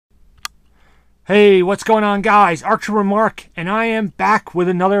Hey, what's going on, guys? Archer Remark, and I am back with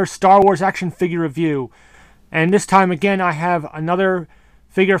another Star Wars action figure review. And this time again, I have another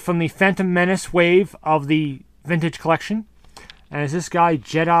figure from the Phantom Menace wave of the vintage collection. And it's this guy,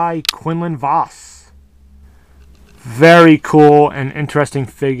 Jedi Quinlan Vos. Very cool and interesting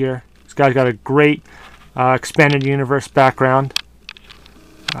figure. This guy's got a great expanded universe background.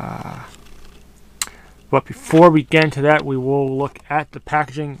 But before we get into that, we will look at the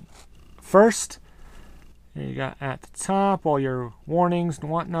packaging first. Here you got at the top all your warnings and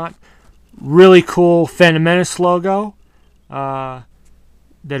whatnot. Really cool Phantom Menace logo that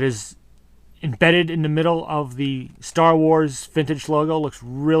is embedded in the middle of the Star Wars vintage logo. Looks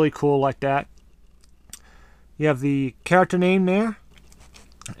really cool like that. You have the character name there,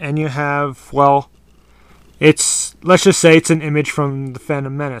 and you have, well, let's just say it's an image from the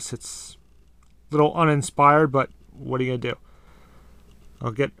Phantom Menace. It's a little uninspired, but what are you gonna do?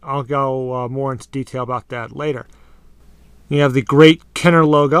 I'll go more into detail about that later. You have the Great Kenner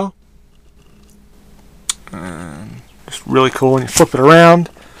logo. Just really cool when you flip it around.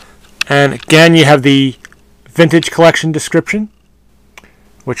 And again, you have the vintage collection description,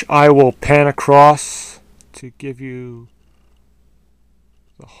 which I will pan across to give you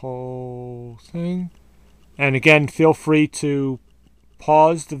the whole thing. And again, feel free to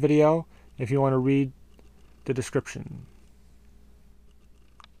pause the video if you want to read the description.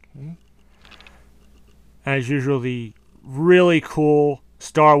 Okay. As usual, the really cool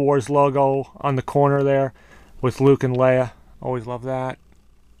Star Wars logo on the corner there with Luke and Leia. Always love that.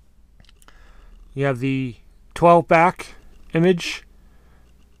 You have the 12 back image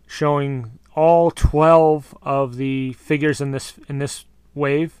showing all 12 of the figures in this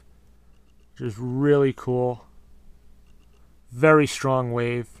wave, which is really cool. Very strong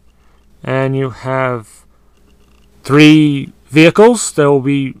wave. And you have 3 vehicles that will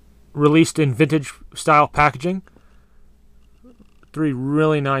be released in vintage style packaging. 3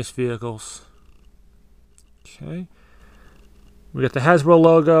 really nice vehicles. Okay. We got the Hasbro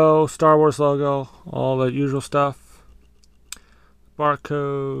logo, Star Wars logo, all the usual stuff.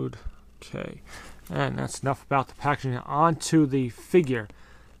 Barcode. Okay. And that's enough about the packaging. On to the figure.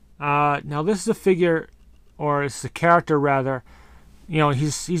 Now this is a figure, or it's a character rather. You know,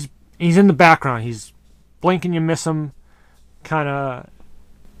 he's in the background. He's blinking, you miss him. Kind of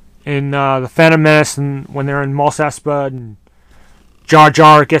in the Phantom Menace, and when they're in Mos Espa, and Jar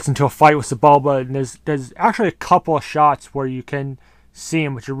Jar gets into a fight with Sebulba, and there's actually a couple of shots where you can see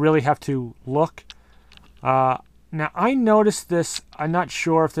him, but you really have to look. Now I noticed this. I'm not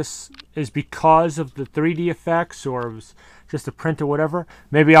sure if this is because of the 3D effects or it was just a print or whatever.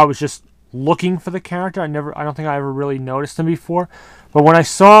 Maybe I was just looking for the character. I don't think I ever really noticed him before. But when I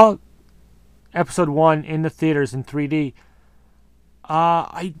saw Episode 1 in the theaters in 3D,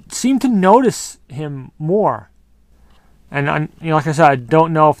 I seem to notice him more. And like I said, I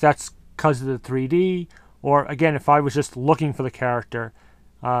don't know if that's because of the 3D or, again, if I was just looking for the character,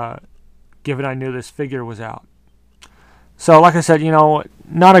 given I knew this figure was out. So, like I said,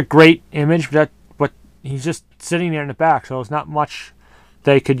 not a great image, but he's just sitting there in the back, so there's not much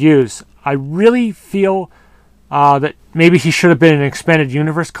they could use. I really feel that maybe he should have been an expanded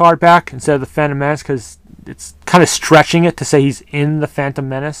universe card back instead of the Phantom Menace, because it's kind of stretching it to say he's in the Phantom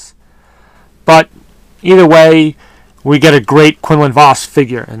Menace. But either way, we get a great Quinlan Vos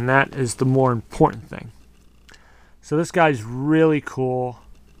figure, and that is the more important thing. So this guy's really cool.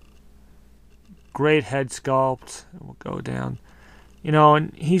 Great head sculpt. We'll go down.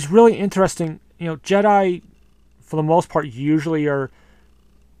 And he's really interesting. Jedi, for the most part, usually are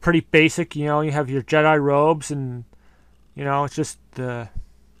pretty basic. You have your Jedi robes, and it's just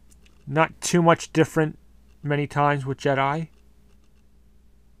not too much different many times with Jedi.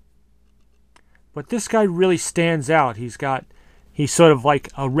 But this guy really stands out. He's sort of like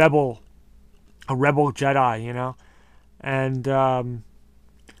a rebel Jedi, and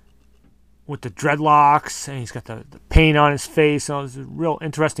with the dreadlocks, and he's got the paint on his face. So it's a real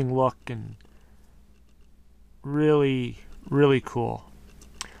interesting look, and really, really cool.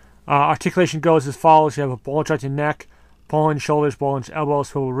 Articulation goes as follows. You have a ball-jointed neck, ball-hinged shoulders, ball-hinged elbows,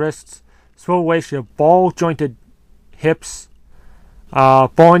 swivel wrists, swivel waist. You have ball-jointed hips,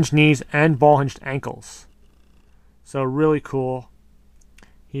 ball-hinged knees, and ball-hinged ankles. So really cool.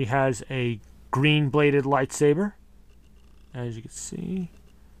 He has a green-bladed lightsaber, as you can see.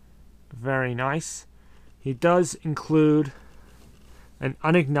 Very nice. He does include an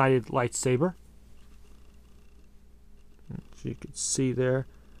unignited lightsaber, as you can see there.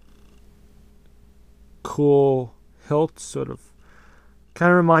 Cool hilt, sort of kind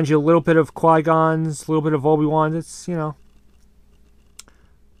of reminds you a little bit of Qui-Gon's, a little bit of Obi-Wan's. It's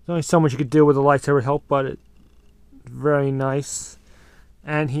only so much you could do with a lightsaber hilt, but it's very nice.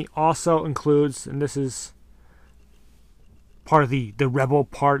 And he also includes, and this is part of the rebel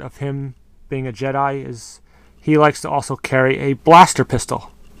part of him being a Jedi, is he likes to also carry a blaster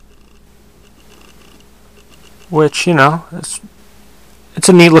pistol. Which, you know, it's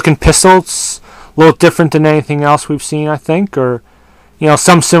a neat looking pistol. It's a little different than anything else we've seen, I think, or, you know,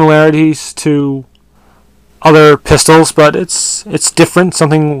 some similarities to other pistols, but it's different.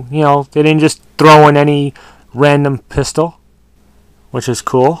 Something, you know, they didn't just throw in any random pistol, which is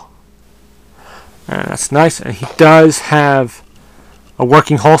cool. And that's nice. And he does have a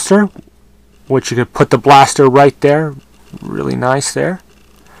working holster, which you could put the blaster right there. Really nice there.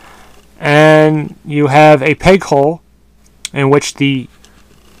 And you have a peg hole in which the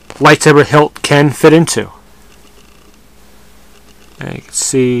lightsaber hilt can fit into. And you can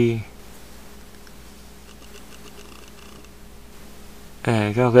see. There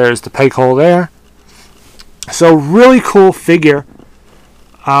you go. There's the peg hole there. So really cool figure.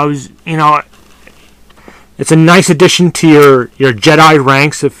 You know, it's a nice addition to your Jedi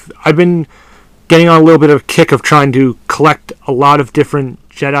ranks. If I've been getting on a little bit of a kick of trying to collect a lot of different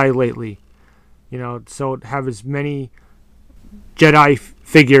Jedi lately, you know, so have as many Jedi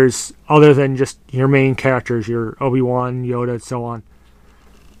figures other than just your main characters, your Obi-Wan, Yoda, and so on.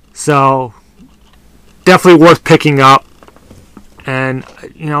 So definitely worth picking up, and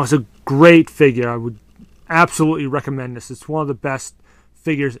you know, it's a great figure. I would absolutely recommend this. It's one of the best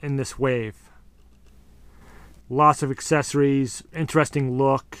figures in this wave. Lots of accessories, interesting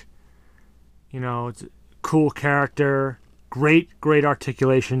look. You know, it's a cool character, great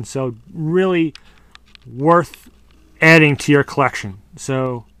articulation. So really worth adding to your collection.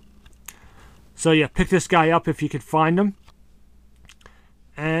 So yeah, pick this guy up if you could find him.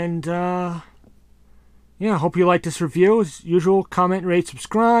 And yeah, hope you like this review. As usual, comment, rate,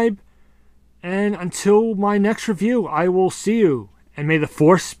 subscribe. And until my next review, I will see you. And may the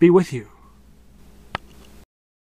Force be with you.